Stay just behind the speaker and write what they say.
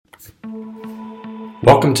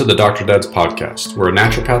Welcome to the Dr. Dad's podcast, where a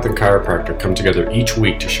naturopath and chiropractor come together each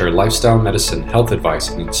week to share lifestyle medicine, health advice,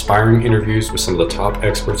 and inspiring interviews with some of the top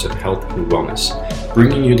experts in health and wellness,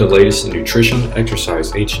 bringing you the latest in nutrition,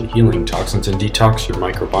 exercise, ancient healing, toxins and detox, your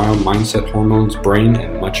microbiome, mindset, hormones, brain,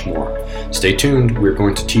 and much more. Stay tuned, we're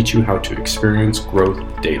going to teach you how to experience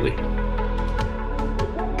growth daily.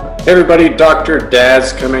 Hey everybody, Dr.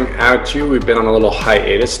 Dad's coming at you. We've been on a little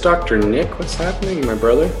hiatus. Dr. Nick, what's happening, my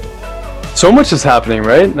brother? So much is happening,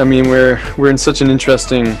 right? I mean, we're in such an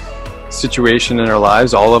interesting situation in our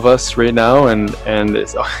lives, all of us right now, and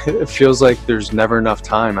it feels like there's never enough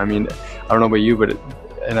time. I mean, I don't know about you,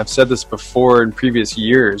 and I've said this before in previous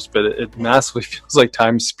years, but it massively feels like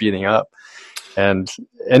time's speeding up, and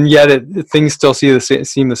yet things still seem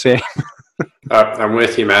the same. I'm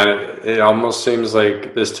with you, man. It almost seems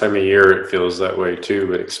like this time of year it feels that way too,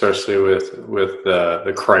 but especially with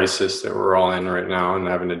the crisis that we're all in right now and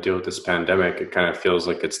having to deal with this pandemic, it kind of feels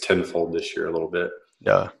like it's tenfold this year a little bit.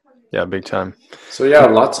 Yeah, big time. So yeah,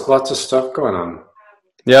 lots of stuff going on.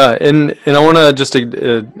 Yeah, and I want to just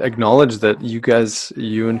acknowledge that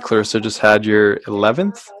you and Clarissa just had your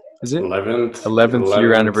 11th, is it? 11th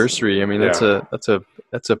year anniversary. I mean, yeah.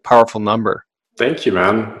 that's a powerful number. Thank you,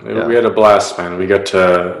 man. Yeah. We had a blast, man. We got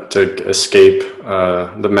to escape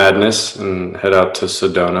the madness and head out to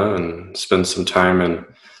Sedona and spend some time in,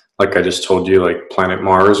 like I just told you, like planet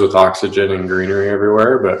Mars with oxygen and greenery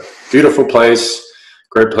everywhere. But beautiful place,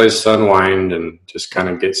 great place to unwind and just kind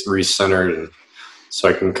of get recentered, and so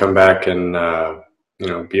I can come back and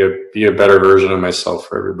be a better version of myself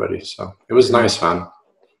for everybody. So it was nice, man.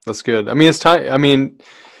 That's good. I mean, it's time. I mean,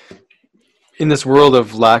 in this world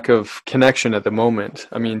of lack of connection at the moment,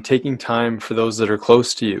 I mean, taking time for those that are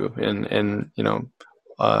close to you and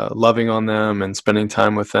loving on them and spending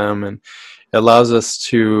time with them, and it allows us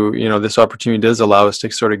to, this opportunity does allow us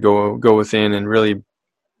to sort of go within and really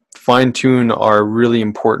fine tune our really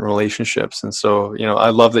important relationships. And so,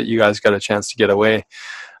 I love that you guys got a chance to get away.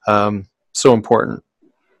 So important.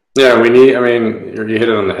 Yeah, you hit it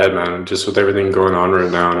on the head, man. Just with everything going on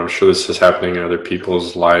right now, and I'm sure this is happening in other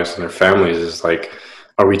people's lives and their families, is like,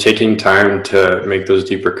 are we taking time to make those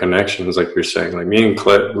deeper connections? Like you're saying, like me and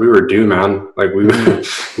Clint, we were due, man. Like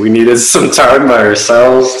we needed some time by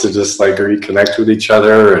ourselves to just like reconnect with each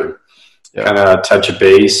other and kind of touch a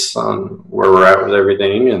base on where we're at with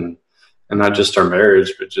everything, and not just our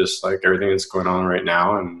marriage, but just like everything that's going on right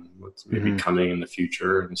now and what's maybe coming in the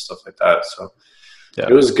future and stuff like that. So. Yeah.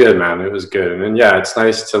 It was good, man. It was good. And then, it's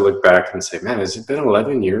nice to look back and say, man, has it been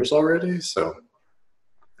 11 years already? So,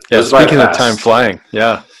 speaking of time flying,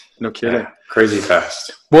 no kidding. Yeah, crazy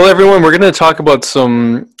fast. Well, everyone, we're going to talk about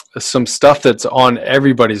some stuff that's on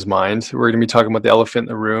everybody's mind. We're going to be talking about the elephant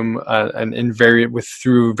in the room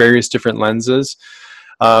through various different lenses.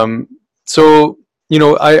 So,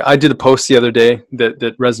 I did a post the other day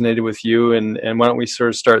that resonated with you, and why don't we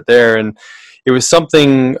sort of start there? And it was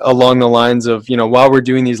something along the lines of, while we're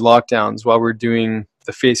doing these lockdowns, while we're doing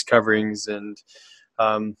the face coverings and,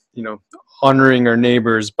 honoring our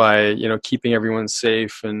neighbors by, keeping everyone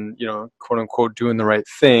safe and, quote unquote, doing the right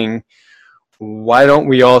thing, why don't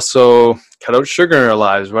we also cut out sugar in our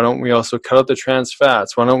lives? Why don't we also cut out the trans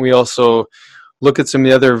fats? Why don't we also look at some of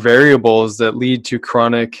the other variables that lead to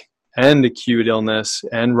chronic and acute illness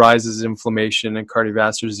and rises inflammation and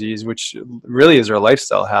cardiovascular disease, which really is our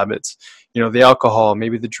lifestyle habits. The alcohol,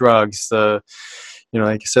 maybe the drugs, like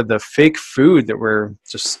I said, the fake food that we're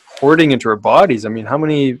just hoarding into our bodies. I mean, how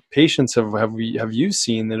many patients have you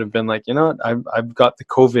seen that have been like, I've got the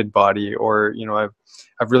COVID body, or,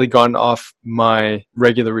 I've really gone off my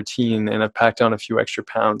regular routine and I've packed on a few extra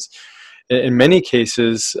pounds. In many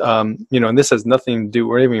cases, and this has nothing to do,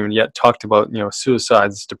 we haven't even yet talked about,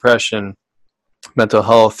 suicides, depression, mental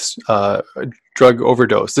health, drug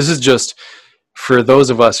overdose. This is just for those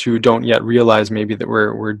of us who don't yet realize maybe that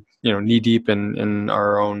we're knee deep in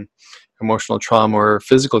our own emotional trauma or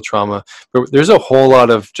physical trauma. But there's a whole lot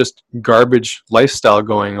of just garbage lifestyle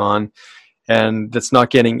going on, and that's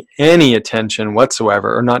not getting any attention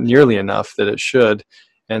whatsoever, or not nearly enough that it should.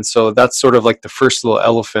 And so that's sort of like the first little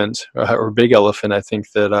elephant or big elephant, I think,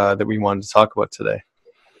 that we wanted to talk about today.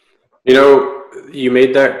 You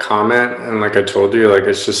made that comment, and like I told you, like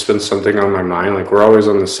it's just been something on my mind. Like we're always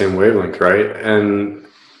on the same wavelength, right? And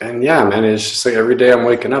yeah, man, it's just like every day I'm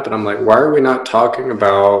waking up and I'm like, why are we not talking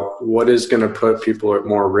about what is going to put people at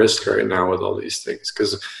more risk right now with all these things?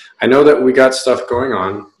 Because I know that we got stuff going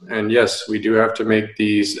on, and yes, we do have to make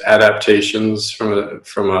these adaptations from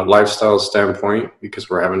a lifestyle standpoint, because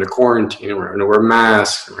we're having to quarantine and we're having to wear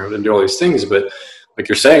masks and we're having to do all these things. But like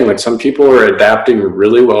you're saying, like some people are adapting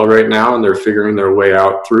really well right now and they're figuring their way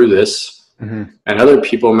out through this. Mm-hmm. And other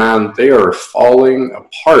people, man, they are falling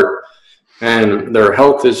apart and their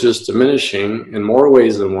health is just diminishing in more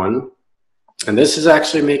ways than one. And this is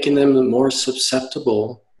actually making them more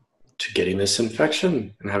susceptible to getting this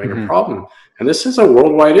infection and having a Mm-hmm. problem. And this is a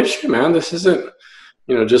worldwide issue, man. This isn't,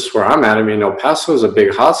 just where I'm at. I mean, El Paso is a big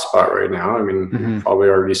hotspot right now. I mean, Mm-hmm. you've probably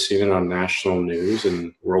already seen it on national news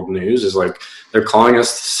and world news. Is like they're calling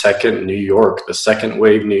us the second New York, the second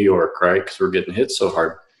wave New York, right? Because we're getting hit so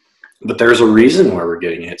hard. But there's a reason why we're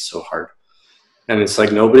getting hit so hard. And it's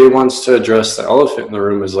like nobody wants to address the elephant in the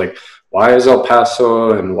room is like, why is El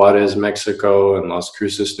Paso and what is Mexico and Las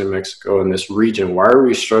Cruces, New Mexico, and this region, why are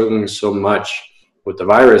we struggling so much with the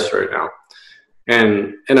virus right now?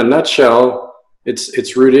 And in a nutshell,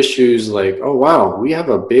 it's root issues like, oh, wow, we have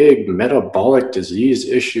a big metabolic disease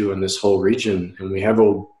issue in this whole region. And we have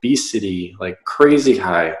obesity like crazy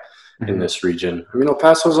high in this region. I mean, El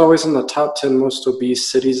Paso is always in the top 10 most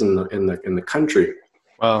obese cities in the country.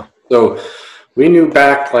 Wow. So we knew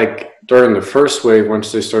back like during the first wave,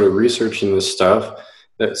 once they started researching this stuff,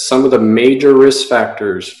 that some of the major risk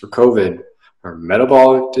factors for COVID are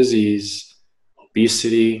metabolic disease,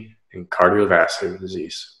 obesity, and cardiovascular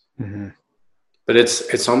disease. Mm-hmm. But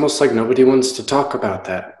it's almost like nobody wants to talk about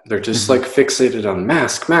that. They're just like fixated on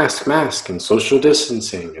mask, and social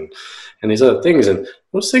distancing and these other things. And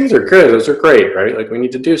those things are good. Those are great, right? Like we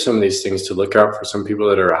need to do some of these things to look out for some people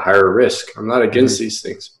that are a higher risk. I'm not against these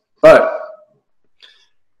things. But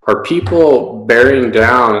are people bearing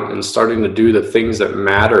down and starting to do the things that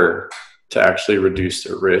matter to actually reduce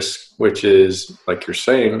their risk, which is, like you're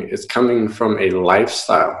saying, it's coming from a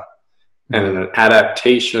lifestyle and an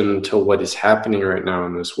adaptation to what is happening right now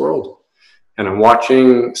in this world. And I'm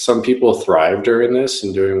watching some people thrive during this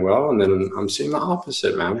and doing well, and then I'm seeing the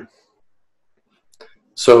opposite, man.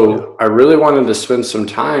 So I really wanted to spend some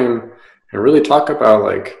time and really talk about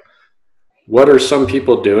like, what are some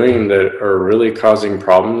people doing that are really causing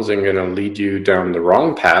problems and going to lead you down the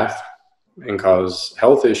wrong path and cause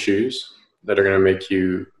health issues that are going to make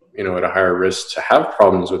you, at a higher risk to have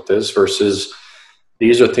problems with this versus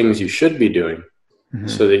these are things you should be doing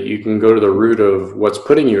so that you can go to the root of what's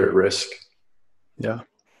putting you at risk. Yeah.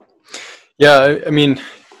 Yeah. I mean,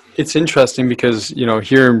 it's interesting because,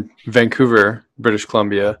 here in Vancouver, British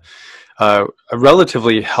Columbia, a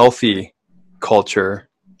relatively healthy culture,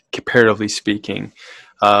 comparatively speaking.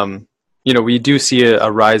 We do see a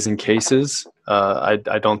rise in cases. I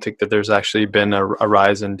don't think that there's actually been a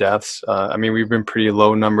rise in deaths. I mean, we've been pretty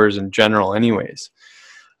low numbers in general anyways.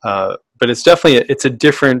 But it's definitely,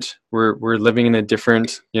 we're living in a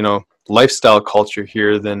different, lifestyle culture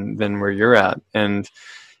here than where you're at. And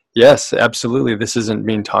yes, absolutely. This isn't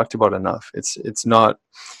being talked about enough. It's not,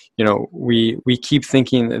 we keep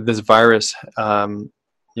thinking that this virus,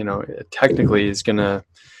 technically is going to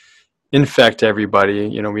infect everybody.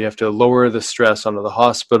 We have to lower the stress onto the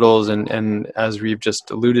hospitals. And as we've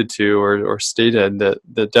just alluded to or stated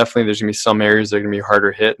that definitely there's gonna be some areas that are gonna be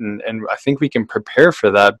harder hit. And I think we can prepare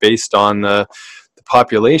for that based on the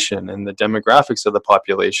population and the demographics of the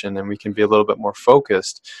population. And we can be a little bit more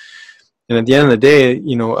focused. And at the end of the day,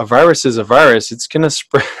 a virus is a virus. It's going to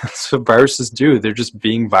spread. That's what viruses do. They're just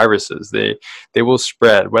being viruses. They will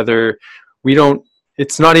spread. Whether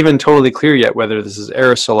it's not even totally clear yet whether this is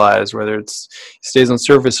aerosolized, whether it stays on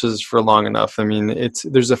surfaces for long enough. I mean,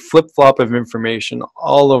 there's a flip-flop of information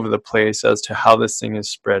all over the place as to how this thing is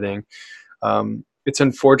spreading. It's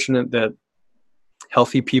unfortunate that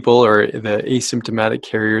healthy people or the asymptomatic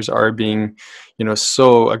carriers are being,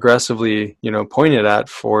 so aggressively, pointed at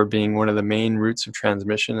for being one of the main routes of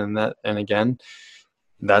transmission. And again,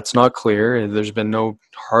 that's not clear. There's been no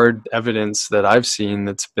hard evidence that I've seen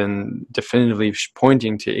that's been definitively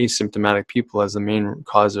pointing to asymptomatic people as the main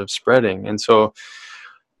cause of spreading. And so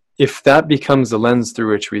if that becomes the lens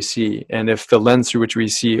through which we see, and if the lens through which we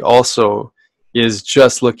see also is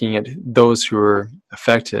just looking at those who are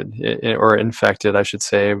affected or infected, I should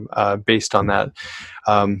say, based on that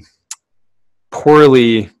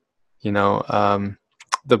poorly,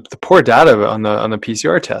 the poor data on the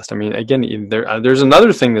PCR test. I mean, again, there's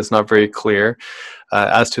another thing that's not very clear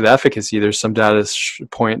as to the efficacy. There's some data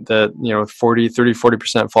point that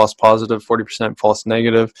 40% false positive, 40% false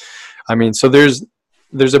negative. I mean, so there's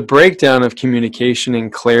a breakdown of communication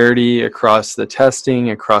and clarity across the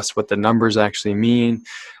testing, across what the numbers actually mean,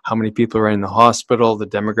 how many people are in the hospital, the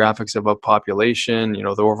demographics of a population, the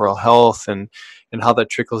overall health, and how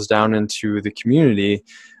that trickles down into the community.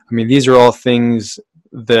 I mean, these are all things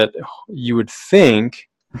that you would think,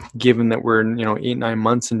 given that we're 8-9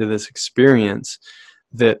 months into this experience,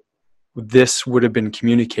 that this would have been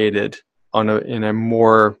communicated in a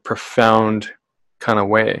more profound kind of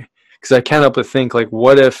way. Because I can't help but think, like,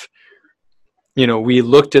 what if, we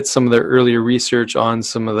looked at some of the earlier research on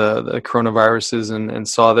some of the coronaviruses and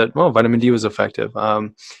saw that, vitamin D was effective.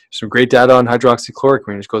 Some great data on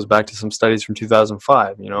hydroxychloroquine, which goes back to some studies from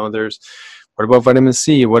 2005. What about vitamin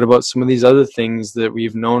C? What about some of these other things that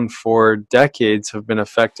we've known for decades have been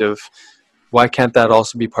effective? Why can't that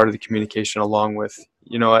also be part of the communication along with,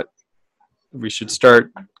 what, we should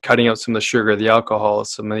start cutting out some of the sugar, the alcohol,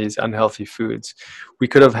 some of these unhealthy foods. We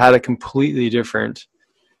could have had a completely different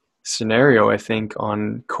scenario, I think,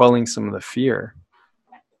 on quelling some of the fear.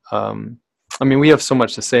 We have so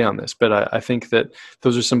much to say on this, but I think that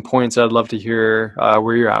those are some points I'd love to hear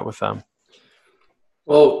where you're at with them.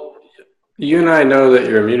 Well, you and I know that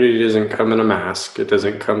your immunity doesn't come in a mask. It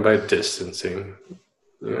doesn't come by distancing.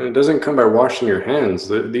 It doesn't come by washing your hands.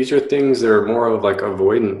 These are things that are more of like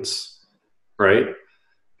avoidance, right?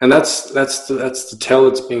 And that's the tale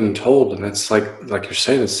that's being told, and that's like you're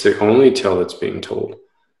saying, it's the only tale that's being told.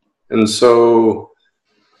 And so,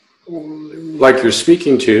 like you're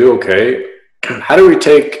speaking to, okay, how do we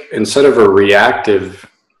take, instead of a reactive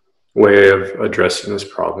way of addressing this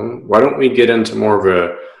problem, why don't we get into more of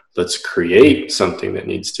a, let's create something that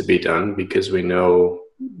needs to be done, because we know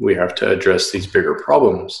we have to address these bigger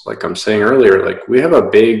problems. Like I'm saying earlier, like we have a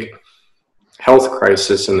big health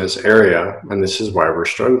crisis in this area, and this is why we're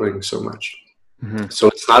struggling so much. Mm-hmm. So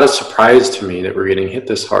it's not a surprise to me that we're getting hit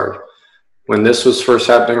this hard. When this was first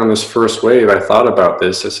happening on this first wave, I thought about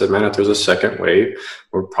this. I said, man, if there's a second wave,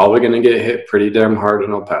 we're probably going to get hit pretty damn hard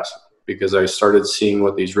in El Paso, because I started seeing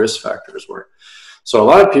what these risk factors were. So a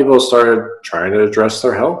lot of people started trying to address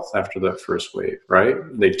their health after that first wave, right?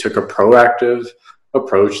 They took a proactive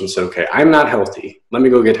approach and said, okay, I'm not healthy. Let me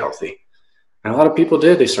go get healthy. And a lot of people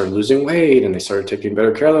did. They started losing weight, and they started taking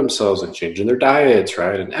better care of themselves and changing their diets,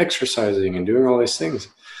 right? And exercising and doing all these things.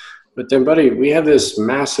 But then, buddy, we have this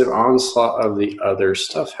massive onslaught of the other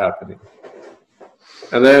stuff happening.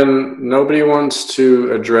 And then nobody wants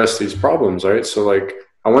to address these problems, right? So like,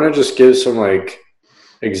 I want to just give some like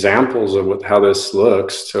examples of how this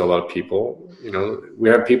looks to a lot of people. We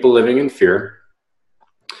have people living in fear.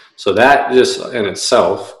 So that just in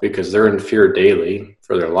itself, because they're in fear daily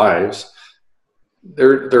for their lives,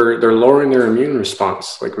 they're lowering their immune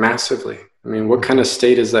response like massively. What kind of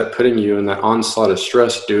state is that putting you in, that onslaught of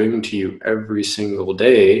stress doing to you every single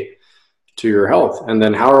day to your health? And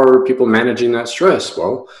then how are people managing that stress?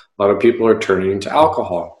 Well, a lot of people are turning to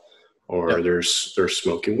alcohol, or they're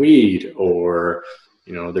smoking weed, or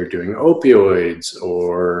they're doing opioids,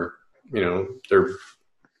 or they're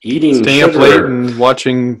eating staying sugar, up late and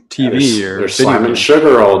watching TV, or they're slamming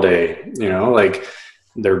sugar all day. Like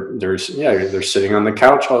they're sitting on the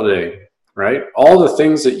couch all day, right? All the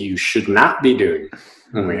things that you should not be doing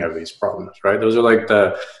when we have these problems, right? Those are like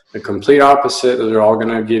the complete opposite. Those are all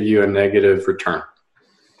going to give you a negative return.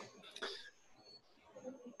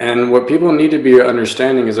 And what people need to be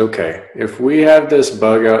understanding is, okay, if we have this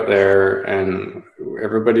bug out there and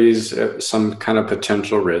everybody's at some kind of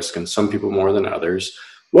potential risk, and some people more than others,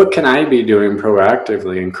 what can I be doing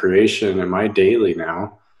proactively in creation in my daily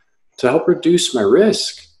now to help reduce my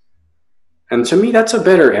risk? And to me, that's a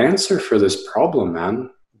better answer for this problem, man,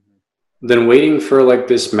 than waiting for like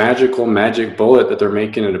this magic bullet that they're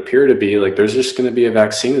making it appear to be. Like there's just going to be a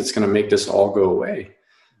vaccine that's going to make this all go away.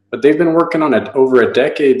 But they've been working on it over a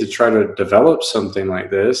decade to try to develop something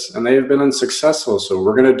like this, and they have been unsuccessful. So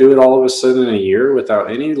we're going to do it all of a sudden in a year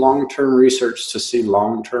without any long-term research to see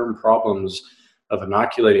long-term problems of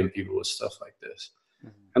inoculating people with stuff like this.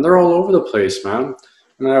 And they're all over the place, man.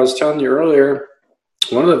 I was telling you earlier,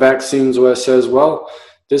 one of the vaccines says, well,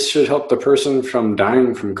 this should help the person from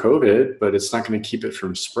dying from COVID, but it's not going to keep it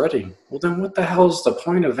from spreading. Well, then what the hell is the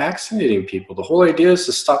point of vaccinating people? The whole idea is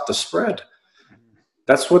to stop the spread.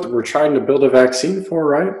 That's what we're trying to build a vaccine for,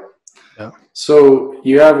 right? Yeah. So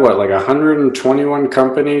you have like 121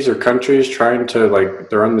 companies or countries trying to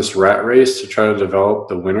they're on this rat race to try to develop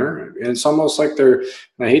the winner. And it's almost like and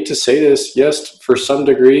I hate to say this, yes, for some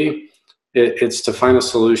degree, it's to find a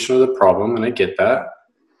solution to the problem, and I get that.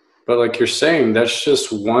 But like you're saying, that's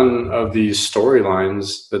just one of these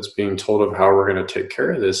storylines that's being told of how we're going to take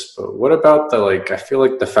care of this. But what about I feel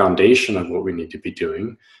like the foundation of what we need to be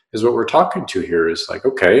doing is what we're talking to here is like,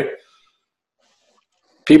 okay,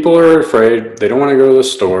 people are afraid. They don't want to go to the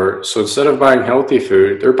store. So instead of buying healthy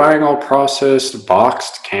food, they're buying all processed,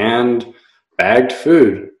 boxed, canned, bagged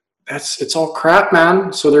food. It's all crap,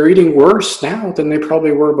 man. So they're eating worse now than they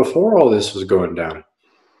probably were before all this was going down,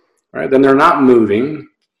 right? Then they're not moving.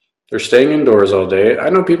 They're staying indoors all day. I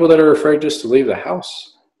know people that are afraid just to leave the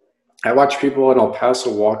house. I watch people in El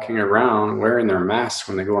Paso walking around wearing their masks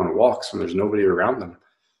when they go on walks when there's nobody around them.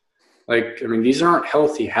 Like, I mean, these aren't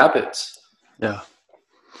healthy habits. Yeah.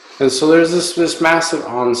 And so there's this massive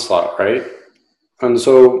onslaught, right? And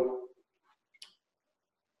so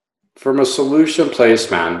from a solution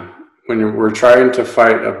place, man, when we're trying to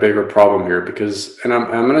fight a bigger problem here, because, and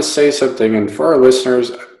I'm going to say something, and for our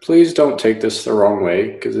listeners, please don't take this the wrong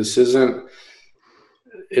way, because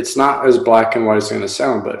it's not as black and white as it's going to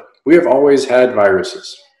sound, but we have always had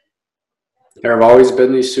viruses. There have always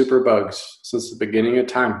been these super bugs since the beginning of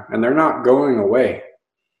time, and they're not going away.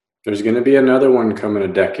 There's going to be another one come in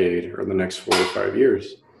a decade or the next 4 or 5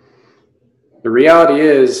 years. The reality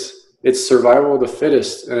is, it's survival of the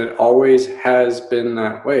fittest, and it always has been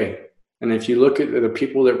that way. And if you look at the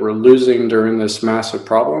people that we're losing during this massive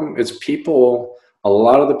problem, it's people, a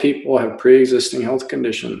lot of the people have pre-existing health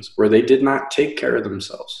conditions where they did not take care of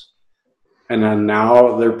themselves. And then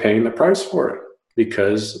now they're paying the price for it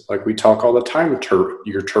because, like we talk all the time,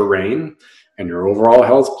 your terrain and your overall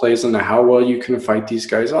health plays into how well you can fight these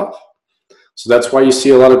guys off. So that's why you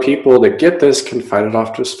see a lot of people that get this can fight it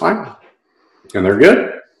off just fine. And they're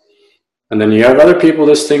good. And then you have other people,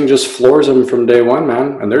 this thing just floors them from day one,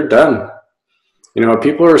 man, and they're done. You know,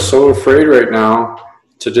 people are so afraid right now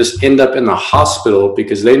to just end up in the hospital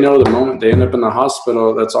because they know the moment they end up in the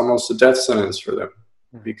hospital, that's almost a death sentence for them.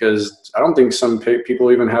 Because I don't think some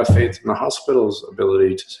people even have faith in the hospital's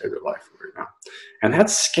ability to save their life right now. And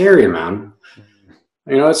that's scary, man.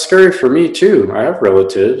 You know, it's scary for me too. I have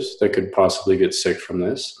relatives that could possibly get sick from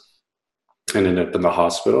this and end up in the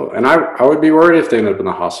hospital. And I would be worried if they ended up in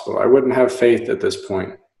the hospital. I wouldn't have faith at this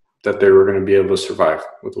point that they were going to be able to survive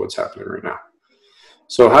with what's happening right now.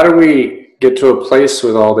 So how do we get to a place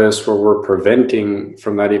with all this where we're preventing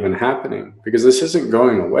from that even happening? Because this isn't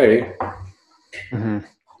going away. Mm-hmm.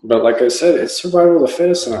 But like I said, it's survival of the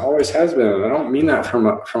fittest, and it always has been. And I don't mean that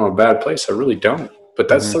from a bad place. I really don't. But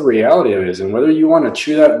that's the reality of it. And whether you want to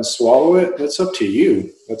chew that and swallow it, that's up to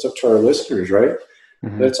you. That's up to our listeners, right?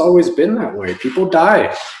 Mm-hmm. It's always been that way. People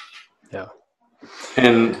die. Yeah.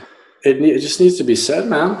 And it just needs to be said,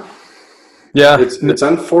 man. Yeah. It's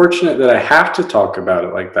unfortunate that I have to talk about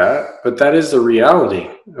it like that, but that is the reality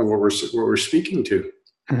of what we're speaking to.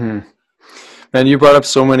 Mm-hmm. And you brought up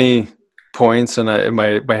so many points, and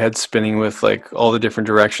my head's spinning with like all the different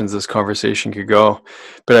directions this conversation could go.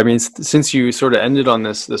 But I mean, since you sort of ended on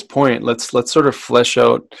this point, let's sort of flesh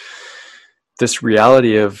out this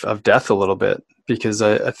reality of death a little bit, because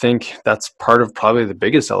I think that's part of probably the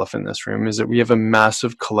biggest elephant in this room, is that we have a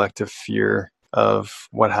massive collective fear of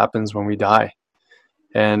what happens when we die.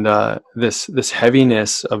 And this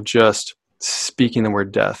heaviness of just speaking the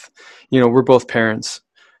word death. You know, we're both parents.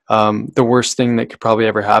 The worst thing that could probably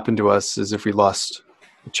ever happen to us is if we lost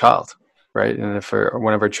a child, right? And if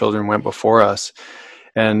one of our children went before us.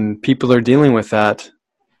 And people are dealing with that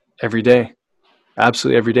every day.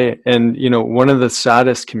 Absolutely every day. And, you know, one of the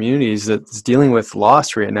saddest communities that's dealing with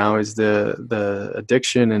loss right now is the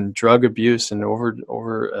addiction and drug abuse and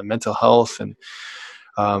over mental health. And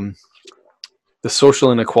the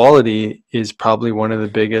social inequality is probably one of the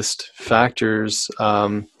biggest factors,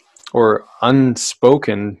 or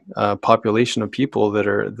unspoken population of people that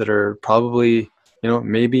are probably, you know,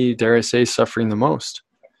 maybe, dare I say, suffering the most.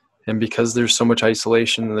 And because there's so much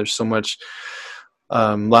isolation and there's so much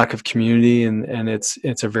lack of community, and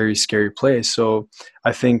it's a very scary place. So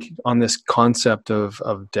I think on this concept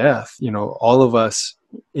of death, you know, all of us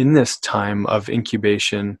in this time of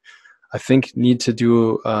incubation, I think need to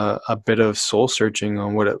do a bit of soul searching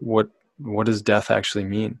on what does death actually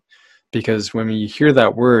mean. Because when you hear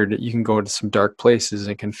that word, you can go into some dark places,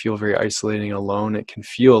 and it can feel very isolating and alone. It can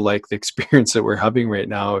feel like the experience that we're having right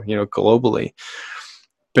now, you know, globally.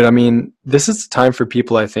 But I mean, this is the time for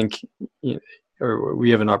people, I think, or we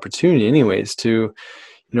have an opportunity anyways to,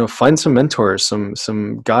 you know, find some mentors,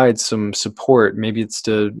 some guides, some support. Maybe it's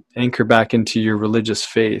to anchor back into your religious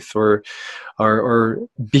faith, or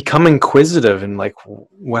become inquisitive and like,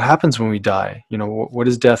 what happens when we die? You know, what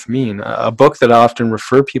does death mean? A book that I often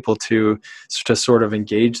refer people to sort of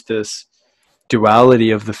engage this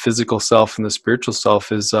duality of the physical self and the spiritual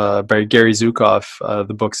self is by Gary Zukav.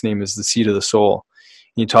 The book's name is The Seat of the Soul.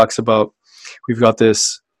 And he talks about, we've got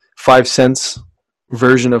this 5 sense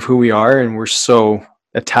version of who we are, and we're so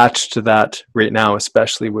attached to that right now,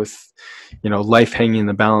 especially with, you know, life hanging in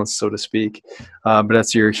the balance, so to speak. But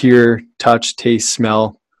that's your hear, touch, taste,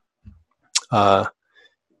 smell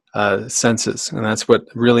senses, and that's what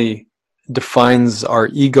really defines our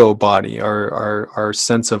ego body, our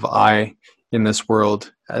sense of I in this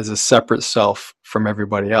world as a separate self from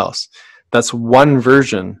everybody else. That's one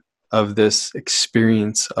version of this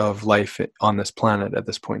experience of life on this planet at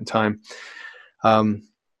this point in time.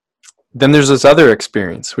 then there's this other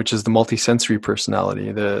experience, which is the multisensory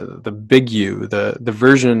personality, the big you, the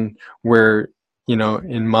version where,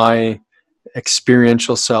 in my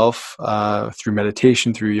experiential self, through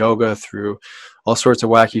meditation, through yoga, through all sorts of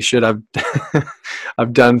wacky shit I've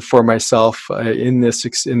I've done for myself, in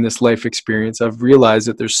this life experience, I've realized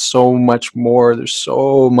that there's so much more. There's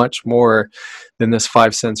so much more than this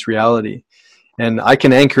 5 sense reality, and I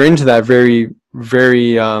can anchor into that very,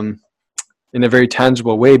 very, in a very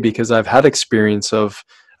tangible way, because I've had experience of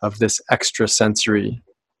this extrasensory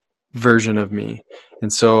version of me,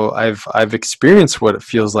 and so I've experienced what it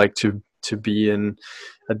feels like to be in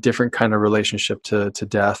a different kind of relationship to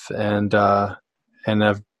death, and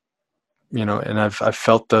I've I've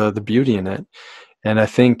felt the beauty in it. And I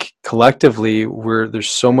think collectively there's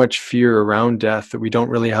so much fear around death that we don't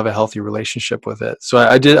really have a healthy relationship with it. So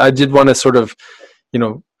I did want to sort of,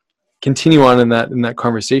 continue on in that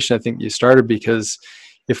conversation I think you started, because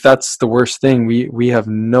if that's the worst thing, we have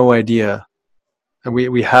no idea.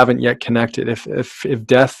 We haven't yet connected. If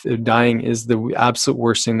death, if dying is the absolute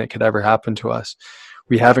worst thing that could ever happen to us,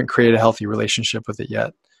 we haven't created a healthy relationship with it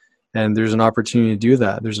yet. And there's an opportunity to do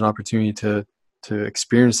that. There's an opportunity to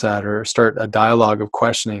experience that, or start a dialogue of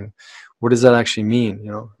questioning, what does that actually mean?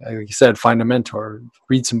 Like you said, find a mentor,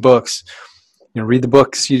 read some books. Read the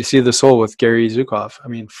book "You See the Soul" with Gary Zukav. I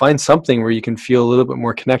mean, find something where you can feel a little bit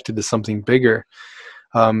more connected to something bigger,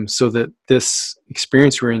 so that this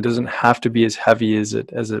experience we're in doesn't have to be as heavy as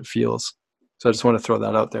it feels. So I just want to throw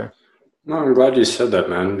that out there. No, I'm glad you said that,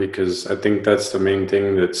 man, because I think that's the main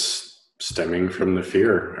thing that's stemming from the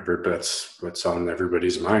fear. That's what's on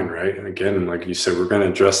everybody's mind, right? And again, like you said, we're going to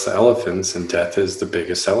address the elephants, and death is the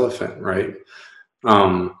biggest elephant, right?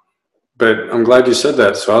 But I'm glad you said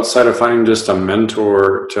that. So outside of finding just a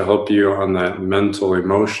mentor to help you on that mental,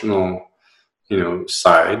 emotional,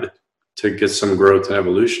 side to get some growth and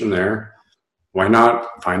evolution there, why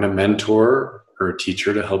not find a mentor or a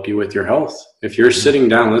teacher to help you with your health? If you're sitting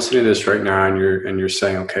down listening to this right now and you're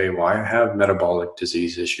saying, okay, well, I have metabolic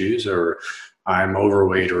disease issues, or I'm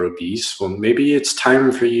overweight or obese, well, maybe it's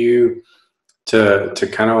time for you to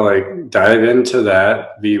kind of like dive into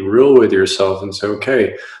that, be real with yourself and say,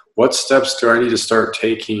 okay, what steps do I need to start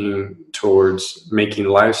taking towards making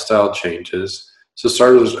lifestyle changes to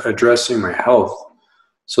start addressing my health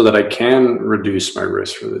so that I can reduce my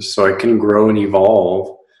risk for this, so I can grow and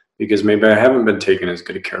evolve, because maybe I haven't been taking as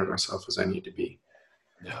good a care of myself as I need to be.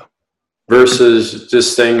 Yeah. Versus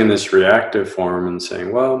just staying in this reactive form and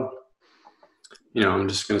saying, well, I'm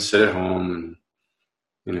just going to sit at home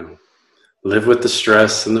and, live with the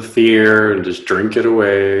stress and the fear and just drink it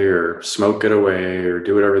away or smoke it away or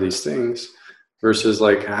do whatever these things, versus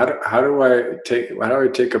like, how do I take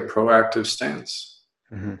a proactive stance?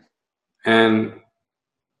 Mm-hmm.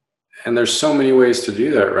 And there's so many ways to do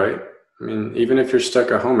that, right? I mean, even if you're stuck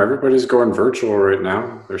at home, everybody's going virtual right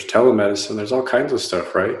now. There's telemedicine, there's all kinds of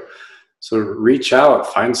stuff, right? So reach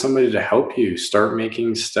out, find somebody to help you, start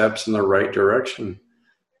making steps in the right direction.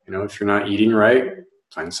 If you're not eating right,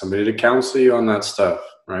 find somebody to counsel you on that stuff,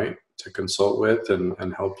 right? To consult with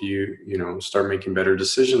and help you, start making better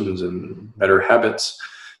decisions and better habits.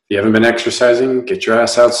 If you haven't been exercising, get your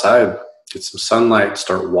ass outside, get some sunlight,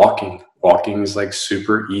 start walking. Walking is like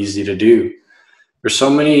super easy to do. There's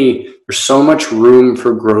so much room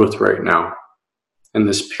for growth right now in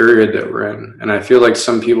this period that we're in. And I feel like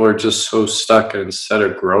some people are just so stuck, and instead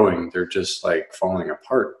of growing, they're just like falling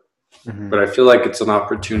apart. Mm-hmm. But I feel like it's an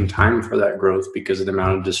opportune time for that growth because of the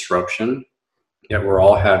amount of disruption that we're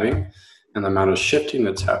all having and the amount of shifting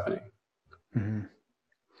that's happening. Mm-hmm.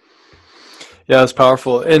 Yeah, it's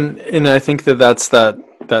powerful. And I think that's that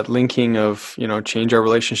linking of, change our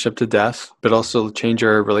relationship to death, but also change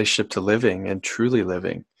our relationship to living and truly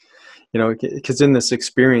living. Because in this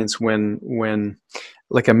experience, when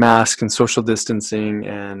like a mask and social distancing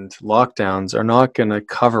and lockdowns are not going to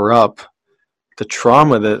cover up the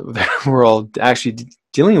trauma that we're all actually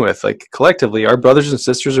dealing with. Like collectively, our brothers and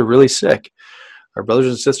sisters are really sick. Our brothers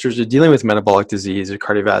and sisters are dealing with metabolic disease or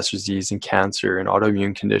cardiovascular disease and cancer and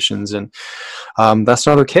autoimmune conditions. And that's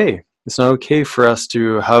not okay. It's not okay for us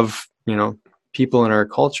to have, people in our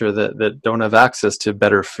culture that don't have access to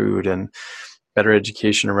better food and better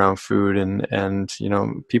education around food. And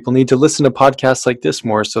people need to listen to podcasts like this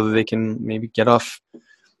more so that they can maybe get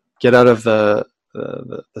out of the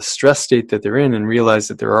stress state that they're in and realize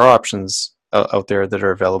that there are options out there that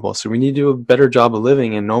are available. So we need to do a better job of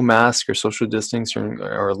living, and no mask or social distancing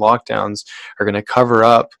or lockdowns are going to cover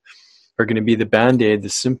up, are going to be the Band-Aid, the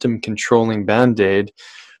symptom controlling Band-Aid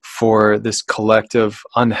for this collective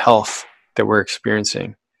unhealth that we're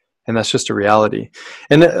experiencing. And that's just a reality.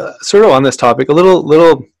 And sort of on this topic, a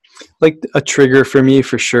little like a trigger for me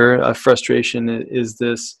for sure. A frustration is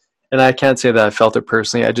this, and I can't say that I felt it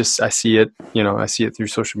personally. I see it, I see it through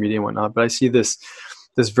social media and whatnot. But I see this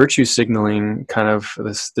virtue signaling kind of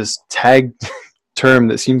this tag term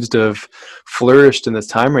that seems to have flourished in this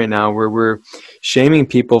time right now, where we're shaming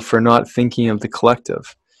people for not thinking of the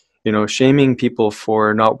collective. Shaming people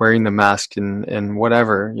for not wearing the mask and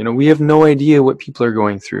whatever. We have no idea what people are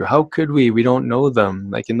going through. How could we? We don't know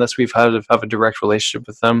them. Like, unless we've had to have a direct relationship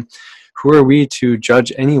with them, who are we to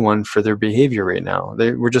judge anyone for their behavior right now?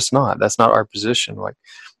 We're just not. That's not our position. Like,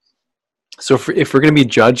 so if we're going to be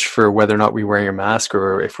judged for whether or not we're wearing a mask,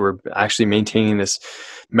 or if we're actually maintaining this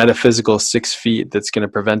metaphysical 6 feet that's going to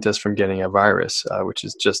prevent us from getting a virus, which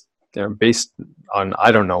is just based on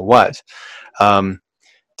I don't know what.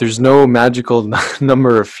 There's no magical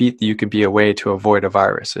number of feet that you could be away to avoid a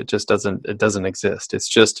virus. It just doesn't exist.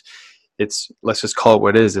 Let's just call it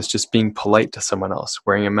what it is. It's just being polite to someone else.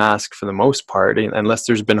 Wearing a mask, for the most part, unless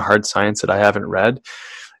there's been hard science that I haven't read,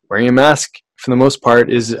 wearing a mask for the most part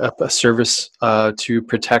is a service to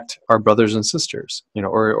protect our brothers and sisters,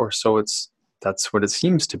 or so that's what it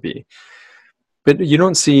seems to be. But you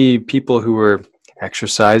don't see people who are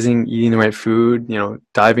exercising, eating the right food,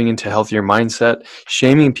 diving into a healthier mindset,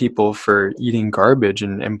 shaming people for eating garbage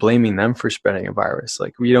and blaming them for spreading a virus.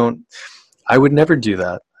 Like, I would never do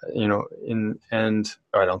that, and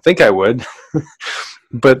or I don't think I would.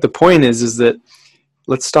 But the point is that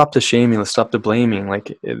let's stop the shaming, let's stop the blaming.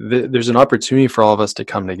 Like, there's an opportunity for all of us to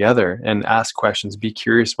come together and ask questions, be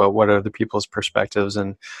curious about what other people's perspectives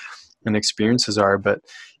and experiences are. But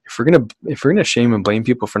if we're gonna shame and blame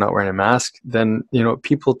people for not wearing a mask, then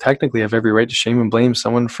people technically have every right to shame and blame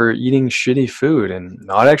someone for eating shitty food and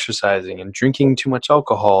not exercising and drinking too much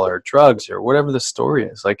alcohol or drugs or whatever the story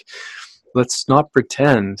is. Like, let's not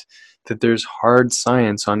pretend that there's hard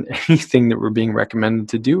science on anything that we're being recommended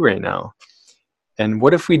to do right now. And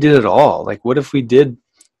what if we did it all? Like, what if we did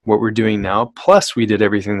what we're doing now, plus we did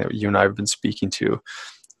everything that you and I have been speaking to?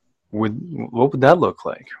 What would that look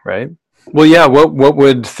like, right? Well, yeah, what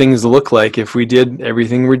would things look like if we did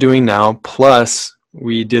everything we're doing now, plus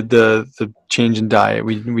we did the change in diet,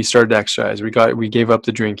 we started to exercise, we gave up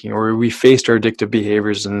the drinking, or we faced our addictive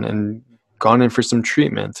behaviors and gone in for some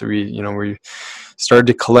treatment. We started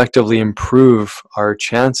to collectively improve our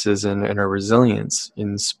chances and our resilience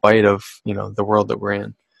in spite of the world that we're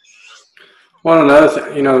in. Well, another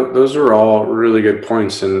thing, those are all really good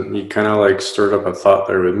points, and you kind of like stirred up a thought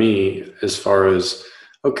there with me as far as,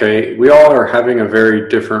 okay, we all are having a very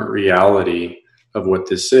different reality of what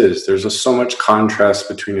this is. There's so much contrast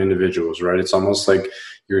between individuals, right? It's almost like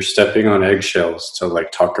you're stepping on eggshells to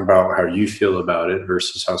like talk about how you feel about it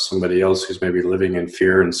versus how somebody else who's maybe living in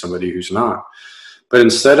fear and somebody who's not. But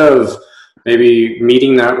instead of maybe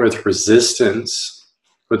meeting that with resistance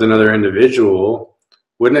with another individual,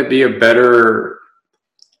 wouldn't it be a better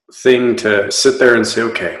thing to sit there and say,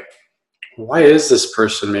 okay, why is this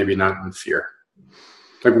person maybe not in fear?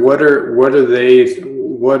 Like, what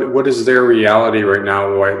is their reality right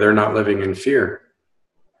now, why they're not living in fear?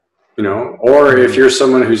 Or if you're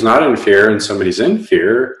someone who's not in fear and somebody's in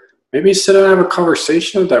fear, maybe sit down and have a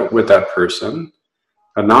conversation with that person,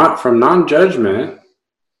 from non-judgment,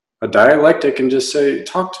 a dialectic, and just say,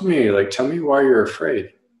 talk to me, like, tell me why you're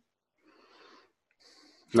afraid.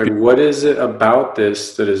 Like, what is it about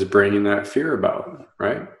this that is bringing that fear about,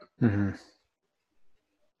 right? Mm-hmm.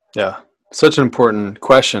 Yeah, such an important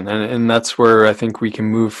question. And that's where I think we can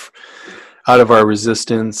move out of our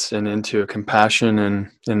resistance and into compassion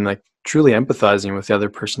and like truly empathizing with the other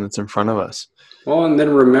person that's in front of us. Well, and then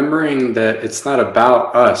remembering that it's not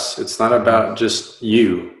about us. It's not about just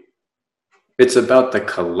you. It's about the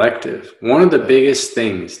collective. One of the biggest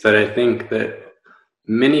things that I think that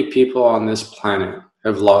many people on this planet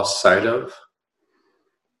have lost sight of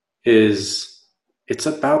is it's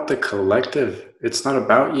about the collective. It's not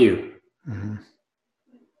about you. Mm-hmm.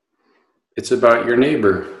 It's about your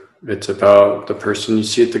neighbor. It's about the person you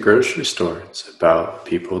see at the grocery store. It's about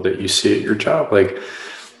people that you see at your job. Like,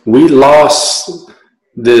 we lost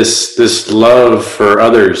this love for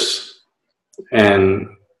others and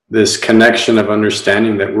this connection of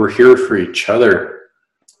understanding that we're here for each other.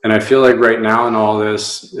 And I feel like right now in all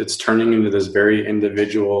this, it's turning into this very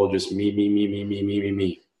individual, just me.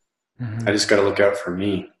 Mm-hmm. I just got to look out for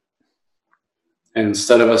me. And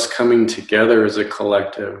instead of us coming together as a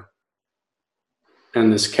collective,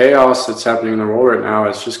 and this chaos that's happening in the world right now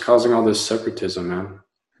is just causing all this separatism, man.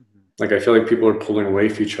 Like, I feel like people are pulling away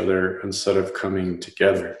from each other instead of coming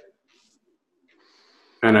together.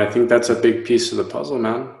 And I think that's a big piece of the puzzle,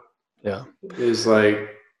 man. Yeah. Is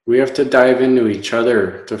like, we have to dive into each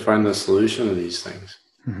other to find the solution to these things.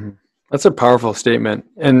 Mhm. That's a powerful statement.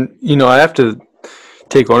 And, I have to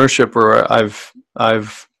take ownership where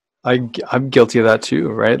I'm guilty of that too,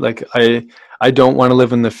 right? Like I don't want to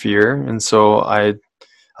live in the fear. And so I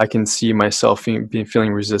can see myself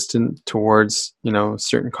feeling resistant towards,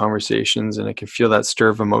 certain conversations, and I can feel that stir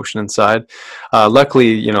of emotion inside.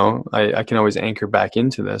 Luckily, I can always anchor back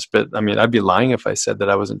into this, but I mean, I'd be lying if I said that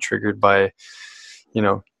I wasn't triggered by, you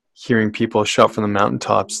know, hearing people shout from the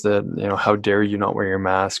mountaintops that, how dare you not wear your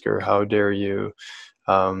mask, or how dare you,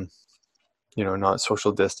 um, not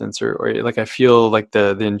social distance, or like, I feel like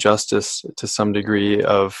the injustice to some degree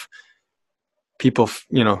of people,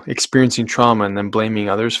 experiencing trauma and then blaming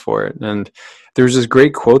others for it. And there's this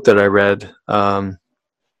great quote that I read out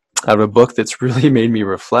of a book that's really made me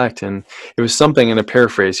reflect. And it was something, in a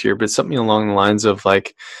paraphrase here, but something along the lines of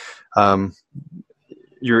like, um,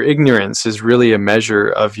 your ignorance is really a measure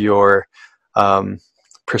of your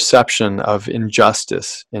perception of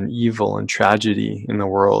injustice and evil and tragedy in the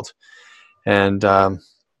world. And I'm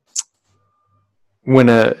going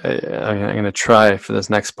to try for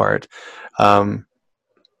this next part. But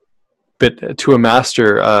to a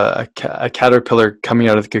master, a caterpillar coming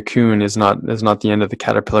out of the cocoon is not the end of the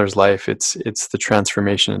caterpillar's life. It's the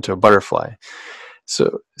transformation into a butterfly.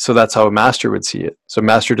 So that's how a master would see it. So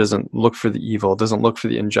master doesn't look for the evil, doesn't look for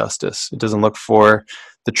the injustice, it doesn't look for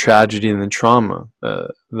the tragedy and the trauma.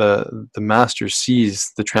 The master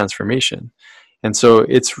sees the transformation, and so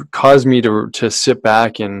it's caused me to sit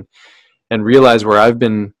back and realize where I've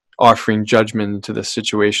been offering judgment to this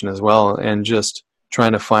situation as well, and just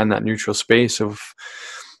trying to find that neutral space of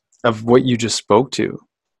what you just spoke to,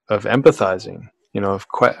 of empathizing, of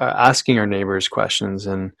asking our neighbors questions,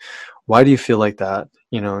 and why do you feel like that,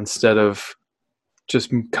 instead of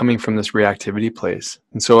just coming from this reactivity place.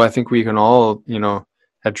 And so I think we can all,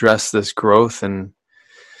 address this growth and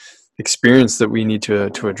experience that we need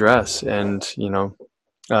to address. And,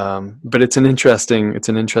 but it's an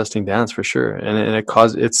interesting dance for sure. And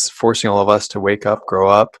it's forcing all of us to wake up, grow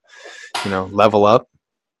up, level up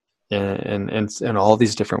in all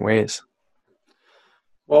these different ways.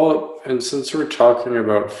 Well, and since we're talking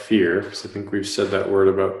about fear, because I think we've said that word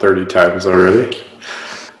about 30 times already,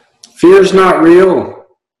 fear is not real.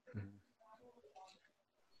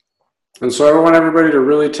 And so I want everybody to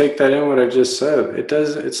really take that in, what I just said.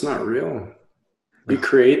 It's not real. We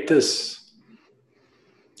create this.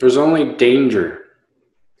 There's only danger.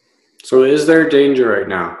 So is there danger right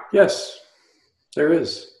now? Yes, there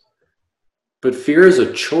is. But fear is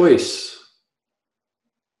a choice.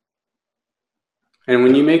 And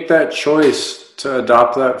when you make that choice to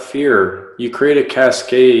adopt that fear, you create a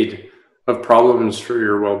cascade of problems for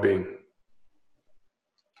your well-being.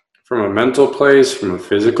 From a mental place, from a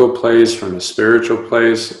physical place, from a spiritual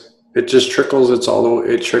place, it just trickles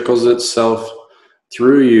itself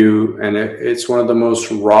through you, and it's one of the most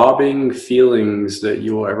robbing feelings that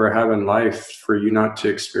you will ever have in life, for you not to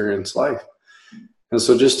experience life. And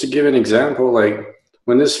so just to give an example, like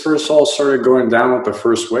when this first all started going down with the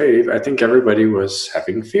first wave, I think everybody was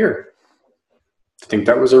having fear. I think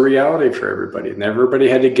that was a reality for everybody, and everybody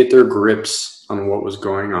had to get their grips on what was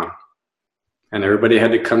going on. And everybody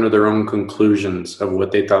had to come to their own conclusions of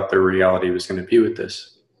what they thought their reality was going to be with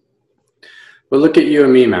this. But look at you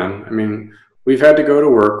and me, man. I mean, we've had to go to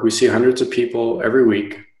work. We see hundreds of people every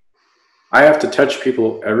week. I have to touch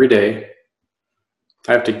people every day.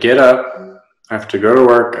 I have to get up. I have to go to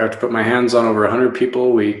work. I have to put my hands on over 100 people a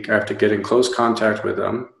week. I have to get in close contact with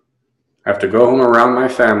them. I have to go home around my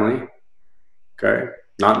family. Okay.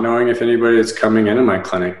 Not knowing if anybody that's coming into my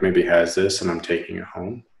clinic maybe has this and I'm taking it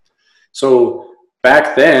home. So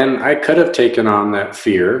back then, I could have taken on that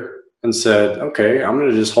fear and said, okay, I'm going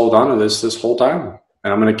to just hold on to this whole time.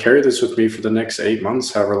 And I'm going to carry this with me for the next 8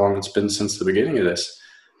 months, however long it's been since the beginning of this.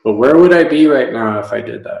 But where would I be right now if I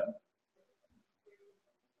did that?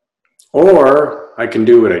 Or I can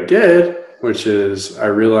do what I did, which is I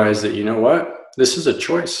realized that, you know what? This is a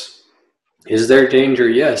choice. Is there danger?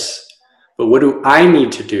 Yes. But what do I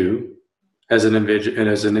need to do as an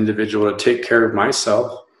individual to take care of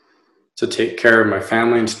myself, to take care of my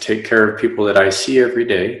family, and to take care of people that I see every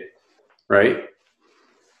day, right?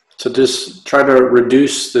 To just try to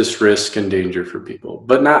reduce this risk and danger for people,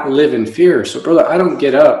 but not live in fear. So, brother, I don't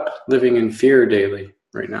get up living in fear daily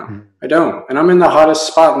right now. I don't. And I'm in the hottest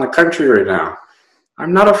spot in the country right now.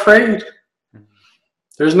 I'm not afraid.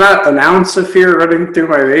 There's not an ounce of fear running through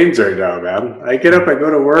my veins right now, man. I get up, I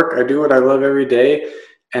go to work, I do what I love every day,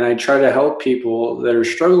 and I try to help people that are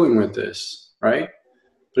struggling with this, right?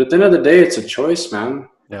 But at the end of the day, it's a choice, man.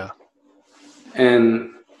 Yeah.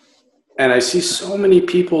 And I see so many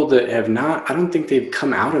people that have not, I don't think they've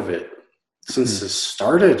come out of it. since this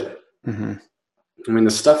started. Mm-hmm. I mean,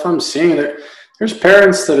 the stuff I'm seeing, there's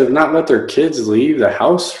parents that have not let their kids leave the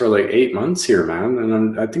house for like 8 months here, man.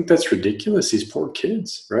 And I think that's ridiculous. These poor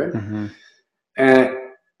kids, right? Mm-hmm.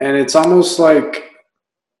 And it's almost like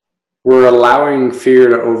we're allowing fear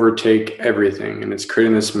to overtake everything, and it's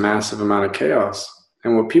creating this massive amount of chaos.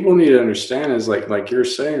 And what people need to understand is like you're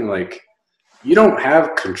saying, like, you don't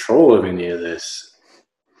have control of any of this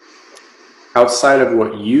outside of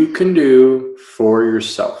what you can do for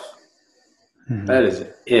yourself. Mm-hmm. That is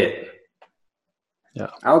it. Yeah.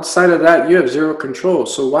 Outside of that, you have zero control.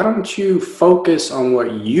 So why don't you focus on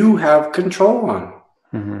what you have control on,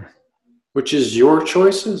 Mm-hmm. which is your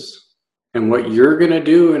choices and what you're going to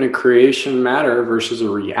do in a creation matter versus a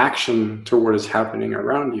reaction to what is happening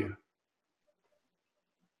around you.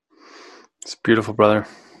 It's beautiful, brother.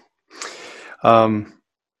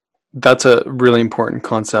 That's a really important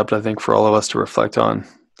concept, I think, for all of us to reflect on.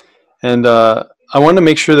 And I want to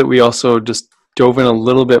make sure that we also just dove in a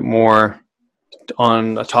little bit more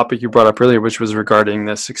on a topic you brought up earlier, which was regarding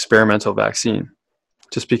this experimental vaccine.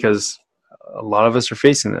 Just because a lot of us are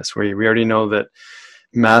facing this. We already know that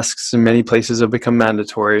masks in many places have become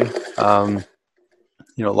mandatory.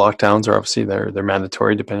 Lockdowns are obviously they're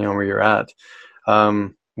mandatory depending on where you're at.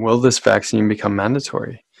 Will this vaccine become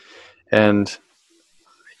mandatory? And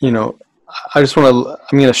I'm going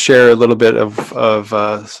to share a little bit of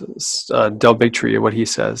Del Bigtree, what he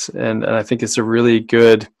says, and I think it's a really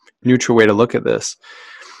good neutral way to look at this.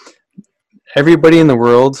 Everybody in the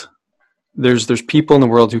world, there's people in the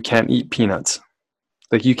world who can't eat peanuts.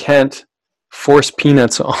 Like, you can't force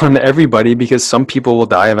peanuts on everybody because some people will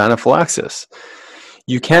die of anaphylaxis.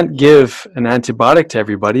 You can't give an antibiotic to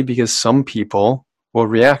everybody because some people will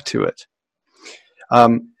react to it.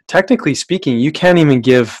 Technically speaking, you can't even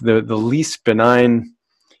give the least benign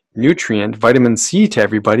nutrient, vitamin C, to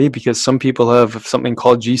everybody because some people have something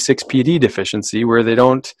called G6PD deficiency where they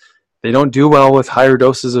don't do well with higher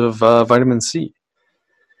doses of vitamin C.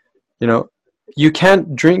 You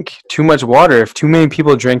can't drink too much water. If too many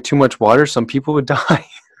people drank too much water, some people would die.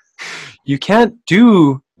 You can't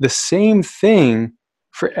do the same thing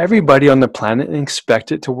for everybody on the planet and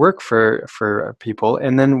expect it to work for people.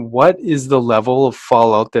 And then what is the level of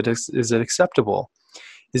fallout that is it acceptable?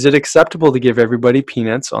 Is it acceptable to give everybody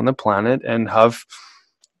peanuts on the planet and have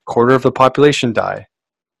a quarter of the population die?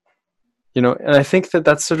 And I think that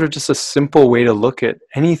that's sort of just a simple way to look at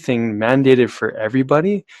anything mandated for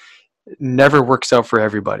everybody. It never works out for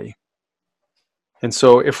everybody. And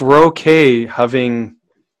so if we're okay having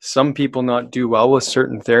some people not do well with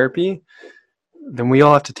certain therapy, then we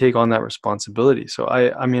all have to take on that responsibility. So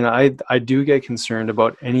I do get concerned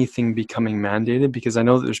about anything becoming mandated because I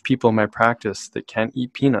know that there's people in my practice that can't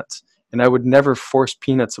eat peanuts, and I would never force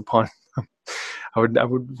peanuts upon them.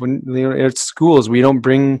 At schools,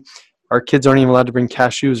 our kids aren't even allowed to bring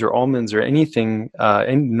cashews or almonds or anything,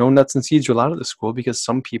 and no nuts and seeds are allowed at the school because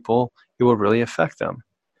some people, it will really affect them.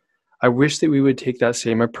 I wish that we would take that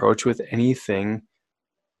same approach with anything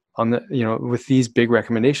with these big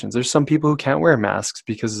recommendations. There's some people who can't wear masks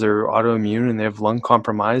because they're autoimmune and they have lung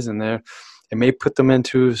compromise, and it may put them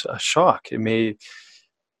into a shock. It may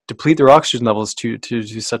deplete their oxygen levels to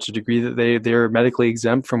such a degree that they're medically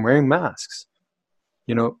exempt from wearing masks.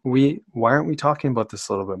 Why aren't we talking about this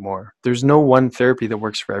a little bit more? There's no one therapy that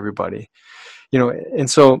works for everybody. And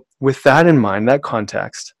so with that in mind, that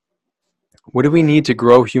context, what do we need to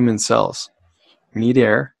grow human cells? We need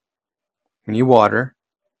air, we need water,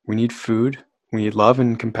 we need food, we need love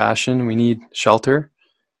and compassion, we need shelter.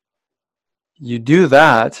 You do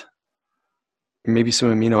that, maybe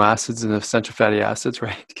some amino acids and essential fatty acids,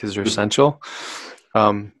 right? Because they're essential.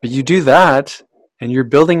 But you do that and you're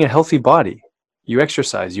building a healthy body. You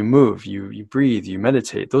exercise, you move, you breathe, you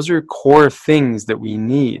meditate. Those are core things that we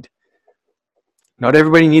need. Not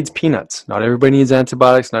everybody needs peanuts. Not everybody needs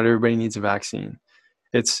antibiotics. Not everybody needs a vaccine.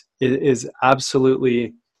 It is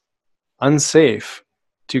absolutely unsafe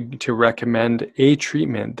to recommend a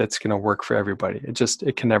treatment that's going to work for everybody.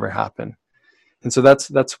 It can never happen. And so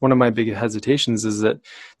that's one of my big hesitations, is that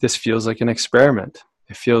this feels like an experiment.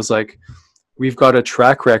 It feels like we've got a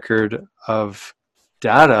track record of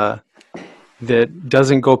data that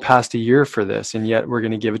doesn't go past a year for this, and yet we're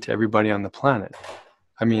going to give it to everybody on the planet.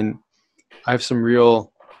 I mean, I have some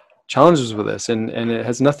real challenges with this, and it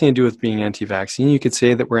has nothing to do with being anti-vaccine. You could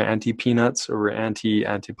say that we're anti-peanuts or we're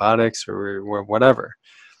anti-antibiotics or we're whatever.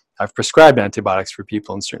 I've prescribed antibiotics for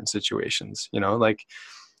people in certain situations.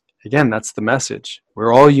 Again, that's the message.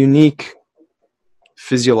 We're all unique,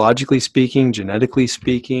 physiologically speaking, genetically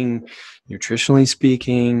speaking, nutritionally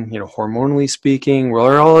speaking, hormonally speaking,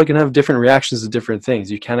 we're all going to have different reactions to different things.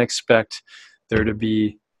 You can't expect there to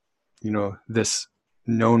be, this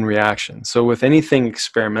known reaction. So with anything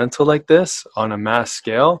experimental like this on a mass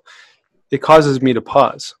scale, it causes me to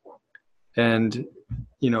pause. And,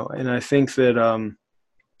 and I think that,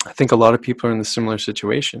 I think a lot of people are in a similar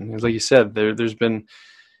situation. Like you said, there's been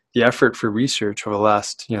the effort for research over the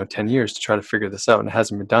last 10 years to try to figure this out, and it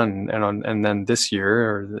hasn't been done. And then this year,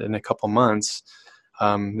 or in a couple months,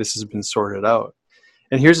 this has been sorted out.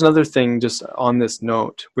 And here's another thing, just on this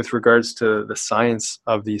note, with regards to the science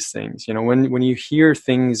of these things. When you hear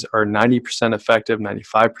things are 90% effective,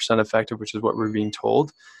 95% effective, which is what we're being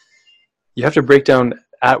told, you have to break down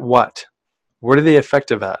at what are they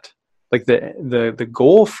effective at? Like the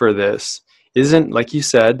goal for this isn't, like you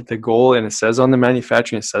said, the goal, and it says on the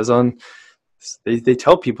manufacturing, it says on, they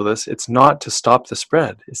tell people this, it's not to stop the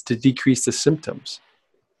spread, it's to decrease the symptoms.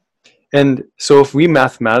 And so if we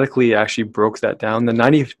mathematically actually broke that down, the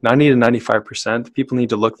 90 to 95%, people need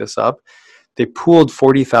to look this up. They pooled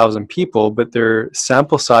 40,000 people, but their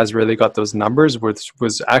sample size where they got those numbers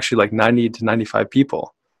was actually like 90 to 95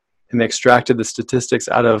 people. And they extracted the statistics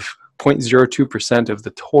out of 0.02% of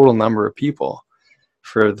the total number of people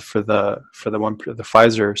for the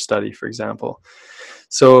Pfizer study, for example.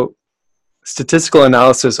 So statistical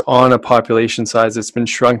analysis on a population size that's been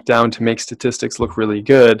shrunk down to make statistics look really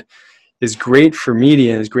good is great for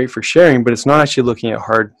media and is great for sharing, but it's not actually looking at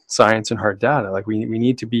hard science and hard data. Like we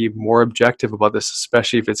need to be more objective about this,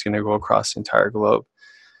 especially if it's going to go across the entire globe.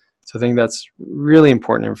 So I think that's really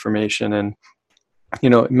important information. And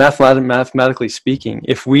mathematically speaking,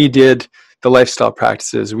 if we did the lifestyle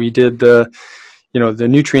practices, we did the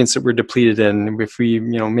nutrients that we're depleted in, if we,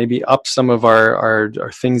 maybe up some of our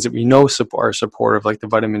things that we know are supportive, like the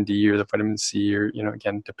vitamin D or the vitamin C, or,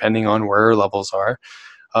 again, depending on where our levels are,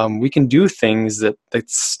 we can do things that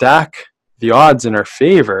stack the odds in our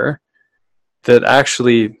favor, that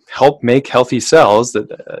actually help make healthy cells that,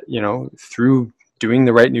 through doing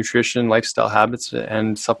the right nutrition, lifestyle habits,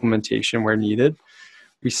 and supplementation where needed,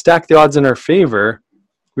 we stack the odds in our favor.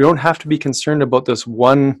 We don't have to be concerned about this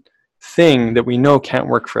one thing that we know can't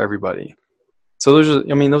work for everybody. So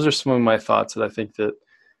those are some of my thoughts that I think that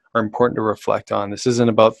are important to reflect on. This isn't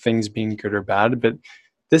about things being good or bad, but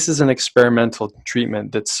this is an experimental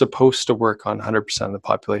treatment that's supposed to work on 100% of the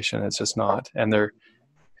population. It's just not. And their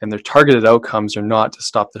targeted outcomes are not to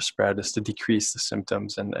stop the spread, it's to decrease the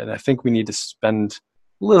symptoms. And I think we need to spend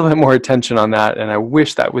a little bit more attention on that. And I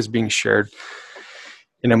wish that was being shared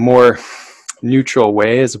in a more neutral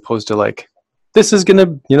way, as opposed to like, this is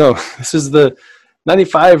this is the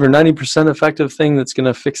 95 or 90% effective thing that's going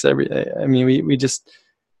to fix everything. I mean, we just,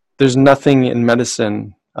 there's nothing in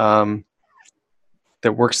medicine that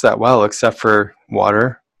works that well, except for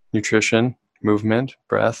water, nutrition, movement,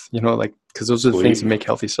 breath, because those are the things that make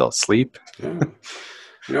healthy cells. Sleep. Yeah.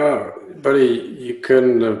 No, buddy, you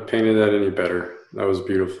couldn't have painted that any better. That was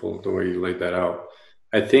beautiful, the way you laid that out.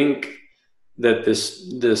 I think that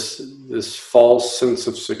this false sense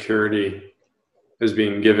of security is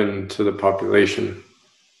being given to the population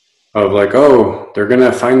of like, oh, they're going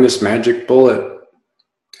to find this magic bullet.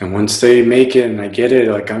 And once they make it and I get it,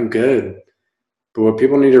 like, I'm good. But what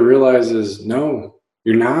people need to realize is, no,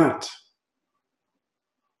 you're not.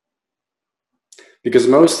 Because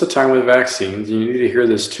most of the time with vaccines, you need to hear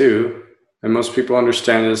this too, and most people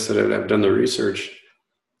understand this that have done the research,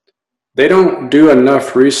 they don't do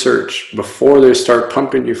enough research before they start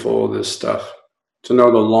pumping you full of this stuff to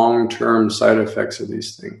know the long-term side effects of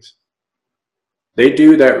these things. They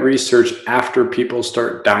do that research after people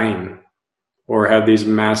start dying or have these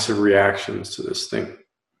massive reactions to this thing.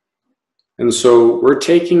 And so we're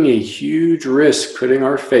taking a huge risk putting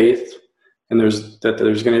our faith, and there's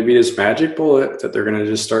going to be this magic bullet that they're going to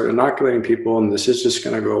just start inoculating people, and this is just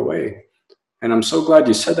going to go away. And I'm so glad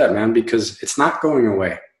you said that, man, because it's not going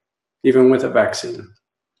away, even with a vaccine.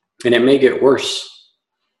 And it may get worse.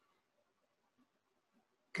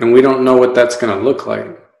 And we don't know what that's going to look like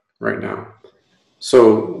right now.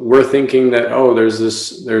 So we're thinking that, oh, there's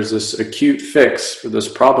this acute fix for this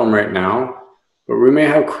problem right now, but we may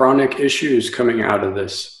have chronic issues coming out of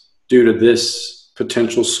this due to this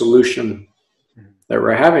potential solution that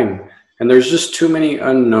we're having. And there's just too many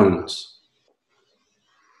unknowns.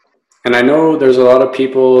 And I know there's a lot of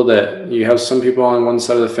people that you have some people on one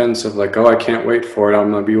side of the fence of like, oh, I can't wait for it. I'm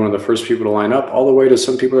going to be one of the first people to line up, all the way to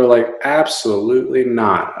some people are like, absolutely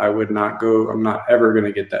not. I would not go. I'm not ever going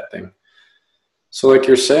to get that thing. So like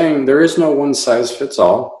you're saying, there is no one size fits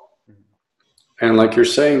all. And like you're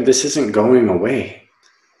saying, this isn't going away.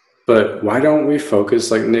 But why don't we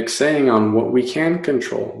focus, like Nick's saying, on what we can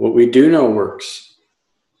control, what we do know works?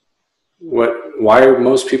 Why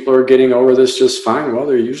most people are getting over this just fine? Well,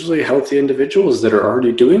 they're usually healthy individuals that are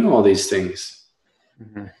already doing all these things.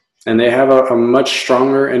 Mm-hmm. And they have a much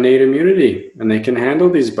stronger innate immunity, and they can handle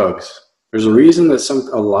these bugs. There's a reason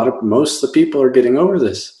that most of the people are getting over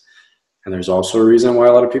this. And there's also a reason why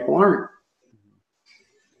a lot of people aren't.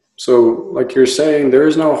 So like you're saying, there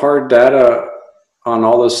is no hard data on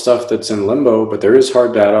all this stuff that's in limbo, but there is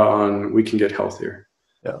hard data on we can get healthier.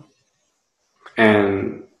 Yeah.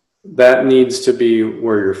 And that needs to be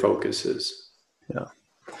where your focus is. Yeah.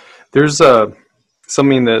 There's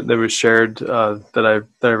something that was shared that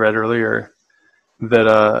I read earlier,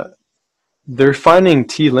 that they're finding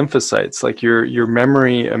T lymphocytes, like your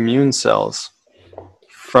memory immune cells,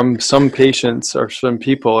 from some patients or some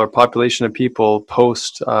people or population of people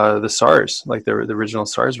post the SARS, like the original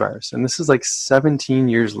SARS virus. And this is like 17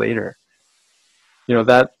 years later.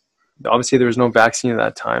 That obviously there was no vaccine at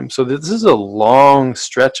that time. So this is a long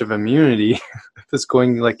stretch of immunity that's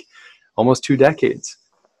going like almost 2 decades.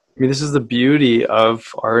 I mean, this is the beauty of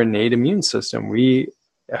our innate immune system. We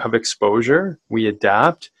have exposure, we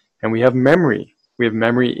adapt, and we have memory. We have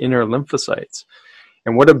memory in our lymphocytes.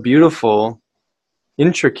 And what a beautiful,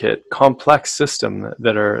 intricate, complex system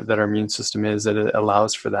that our immune system is, that it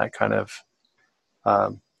allows for that kind of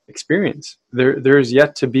experience. There is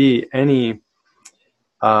yet to be any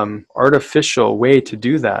artificial way to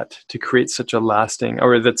do that, to create such a lasting,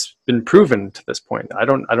 or that's been proven to this point. I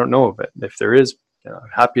don't know of it. If there is, I'm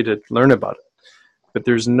happy to learn about it. But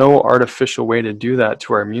there's no artificial way to do that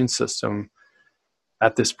to our immune system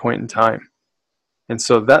at this point in time. And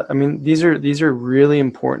so these are really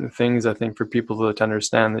important things, I think, for people to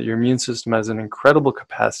understand, that your immune system has an incredible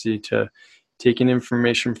capacity to take in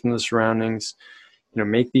information from the surroundings,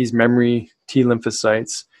 make these memory T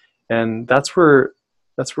lymphocytes. And that's where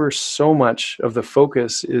so much of the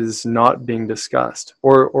focus is not being discussed,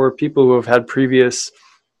 or people who have had previous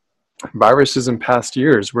viruses in past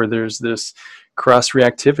years, where there's this cross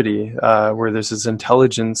reactivity, where there's this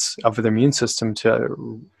intelligence of the immune system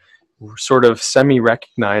to sort of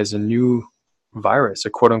semi-recognize a new virus, a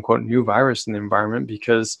quote-unquote new virus in the environment,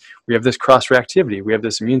 because we have this cross-reactivity. We have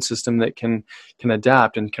this immune system that can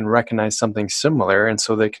adapt and can recognize something similar, and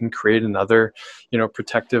so they can create another,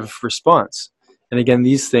 protective response. And again,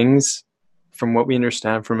 these things, from what we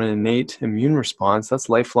understand from an innate immune response, that's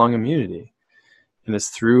lifelong immunity. And it's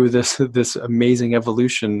through this amazing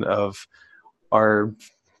evolution of our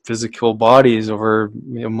physical bodies over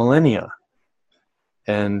millennia.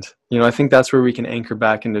 And, I think that's where we can anchor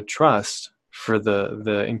back into trust for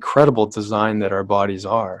the incredible design that our bodies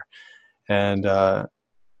are. And I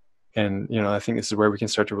think this is where we can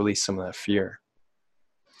start to release some of that fear.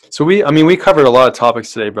 So we covered a lot of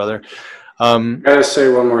topics today, brother. I gotta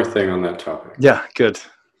say one more thing on that topic. Yeah, good.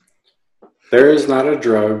 There is not a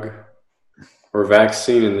drug or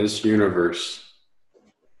vaccine in this universe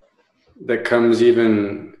that comes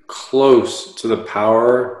even close to the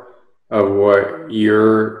power of what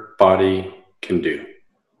your body can do.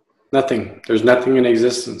 Nothing. There's nothing in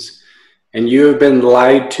existence. And you have been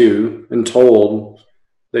lied to and told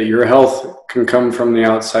that your health can come from the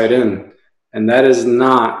outside in. And that is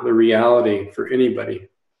not the reality for anybody.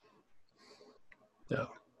 No.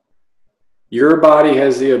 Your body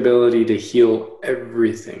has the ability to heal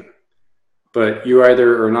everything, but you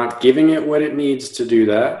either are not giving it what it needs to do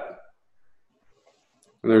that,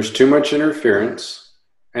 and there's too much interference,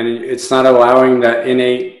 and it's not allowing that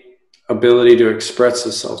innate ability to express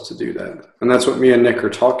itself to do that. And that's what me and Nick are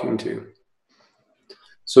talking to.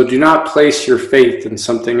 So do not place your faith in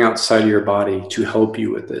something outside of your body to help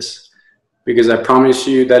you with this, because I promise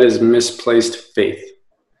you that is misplaced faith.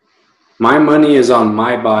 My money is on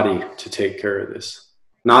my body to take care of this,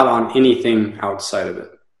 not on anything outside of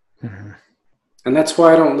it. Mm-hmm. And that's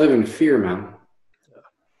why I don't live in fear, man.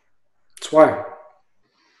 That's why.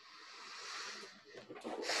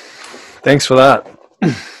 Thanks for that.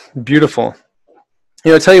 Beautiful.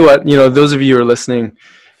 I tell you what, those of you who are listening,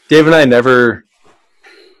 Dave and I never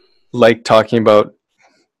like talking about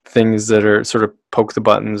things that are sort of poke the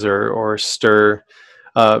buttons or stir.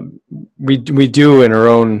 We do in our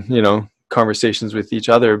own, conversations with each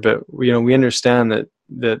other, but we understand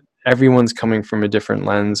that everyone's coming from a different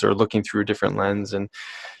lens or looking through a different lens. And,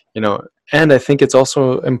 and I think it's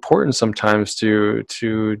also important sometimes to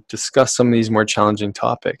discuss some of these more challenging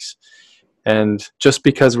topics. And just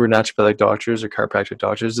because we're naturopathic doctors or chiropractic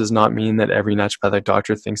doctors does not mean that every naturopathic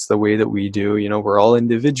doctor thinks the way that we do. We're all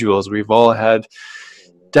individuals. We've all had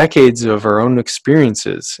decades of our own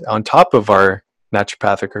experiences on top of our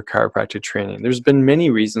naturopathic or chiropractic training. There's been many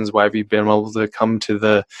reasons why we've been able to come to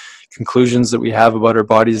the conclusions that we have about our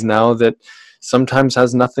bodies now that sometimes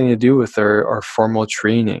has nothing to do with our formal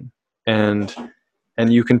training. And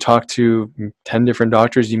you can talk to 10 different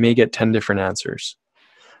doctors, you may get 10 different answers.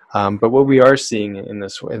 But what we are seeing in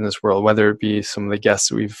this world, whether it be some of the guests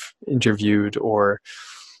that we've interviewed, or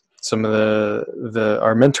some of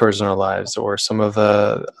our mentors in our lives, or some of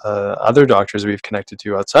the other doctors we've connected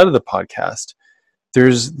to outside of the podcast,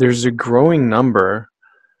 there's a growing number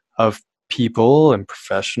of people and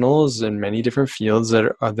professionals in many different fields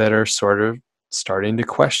that are sort of starting to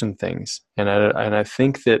question things, and I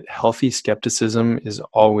think that healthy skepticism is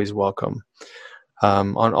always welcome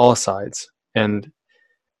on all sides. And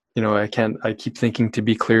I keep thinking to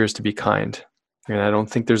be clear is to be kind. And I don't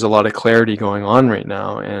think there's a lot of clarity going on right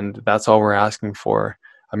now. And that's all we're asking for.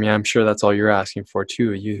 I mean, I'm sure that's all you're asking for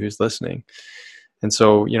too, you who's listening. And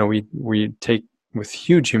so, we take with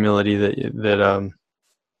huge humility that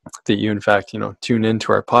you, in fact, tune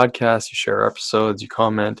into our podcast, you share our episodes, you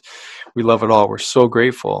comment. We love it all. We're so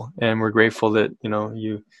grateful. And we're grateful that,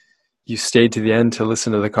 you stayed to the end to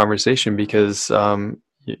listen to the conversation, because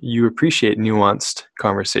you appreciate nuanced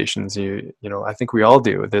conversations. I think we all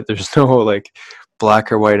do, that there's no like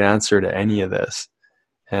black or white answer to any of this.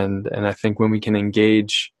 And I think when we can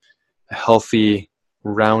engage a healthy,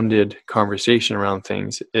 rounded conversation around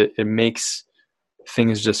things, it makes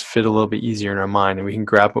things just fit a little bit easier in our mind, and we can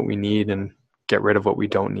grab what we need and get rid of what we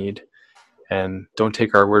don't need. And don't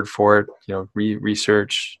take our word for it.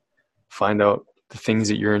 Research, find out the things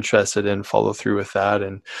that you're interested in, follow through with that.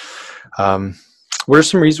 And what are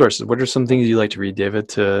some resources? What are some things you like to read, David,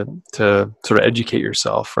 to sort of educate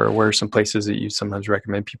yourself? Or where are some places that you sometimes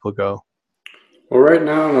recommend people go? Well, right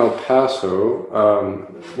now in El Paso,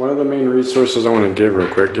 one of the main resources I want to give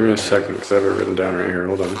real quick, give me a second because I have it written down right here.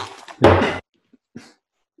 Hold on.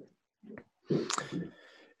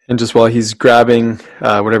 And just while he's grabbing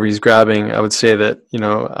whatever he's grabbing, I would say that,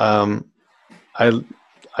 I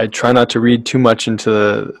try not to read too much into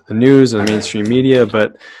the news and the mainstream media,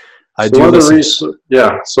 but one of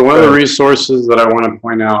the resources that I want to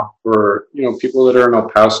point out for people that are in El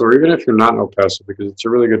Paso, or even if you're not in El Paso, because it's a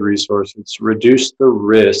really good resource, it's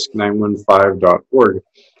reducetherisk915.org.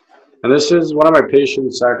 And this is one of my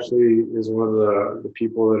patients, actually is one of the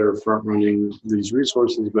people that are front running these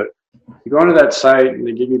resources. But you go onto that site and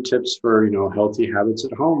they give you tips for healthy habits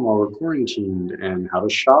at home while we're quarantined, and how to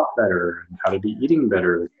shop better, and how to be eating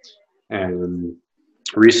better, and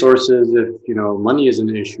resources if money is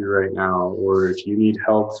an issue right now, or if you need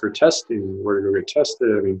help for testing, where to go get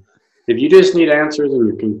tested. I mean, if you just need answers and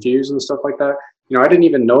you're confused and stuff like that, I didn't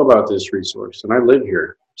even know about this resource, and I live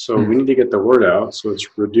here, so we need to get the word out. So it's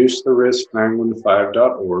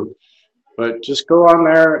reducetherisk915.org. But just go on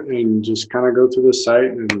there and just kind of go through the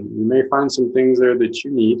site, and you may find some things there that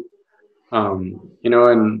you need.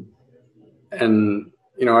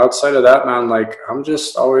 Outside of that, man, like, I'm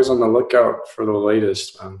just always on the lookout for the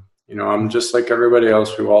latest, man. I'm just like everybody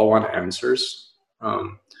else. We all want answers.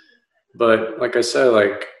 But like I said,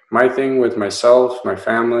 like, my thing with myself, my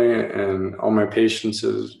family, and all my patients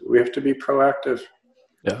is we have to be proactive.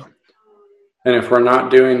 Yeah. And if we're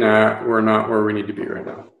not doing that, we're not where we need to be right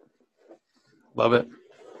now. Love it.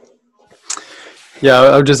 Yeah,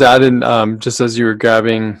 I would just add in, just as you were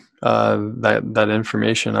grabbing that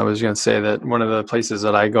information, I was going to say that one of the places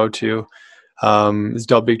that I go to is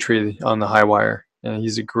Del Bigtree on the High Wire, and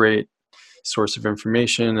he's a great source of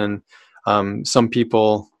information. And some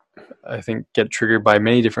people, I think, get triggered by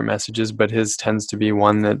many different messages, but his tends to be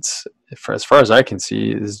one that's, as far as I can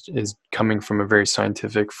see, is coming from a very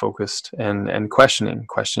scientific, focused and questioning,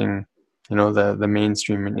 the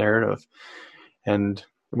mainstream narrative. And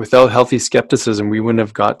without healthy skepticism, we wouldn't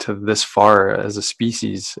have got to this far as a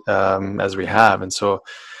species as we have. And so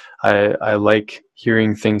I like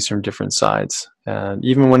hearing things from different sides. And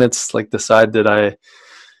even when it's like the side that I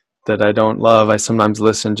don't love, I sometimes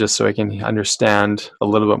listen just so I can understand a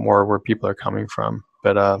little bit more where people are coming from.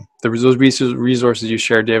 But those resources you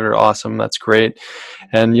shared, David, are awesome. That's great.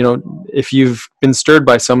 And, if you've been stirred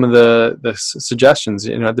by some of the suggestions,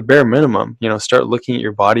 at the bare minimum, start looking at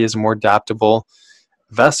your body as a more adaptable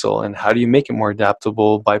vessel. And how do you make it more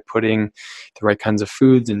adaptable? By putting the right kinds of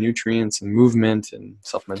foods and nutrients and movement and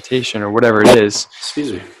supplementation, or whatever it is,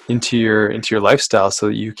 into your lifestyle, so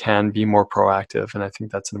that you can be more proactive. And I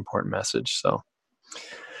think that's an important message. So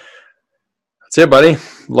that's it, buddy.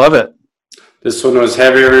 Love it. This one was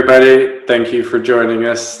heavy, everybody. Thank you for joining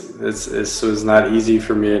us. This was not easy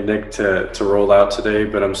for me and Nick to roll out today,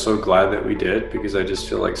 but I'm so glad that we did, because I just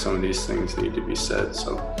feel like some of these things need to be said.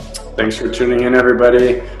 So thanks for tuning in,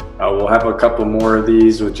 everybody. We'll have a couple more of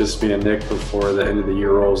these with just me and Nick before the end of the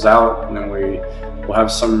year rolls out, and then we'll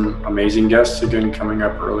have some amazing guests again coming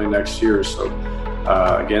up early next year. So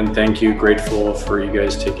again, thank you. Grateful for you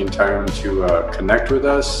guys taking time to connect with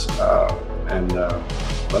us, and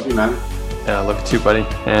love you, man. Yeah, I love you too, buddy.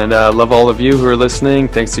 And love all of you who are listening.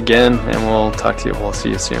 Thanks again, and we'll talk to you. We'll see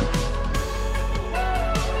you soon.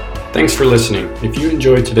 Thanks for listening. If you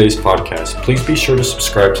enjoyed today's podcast, please be sure to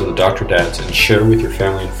subscribe to the Dr. Dads and share with your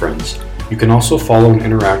family and friends. You can also follow and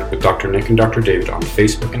interact with Dr. Nick and Dr. David on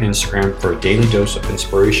Facebook and Instagram for a daily dose of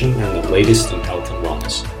inspiration and the latest in health and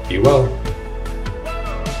wellness. Be well.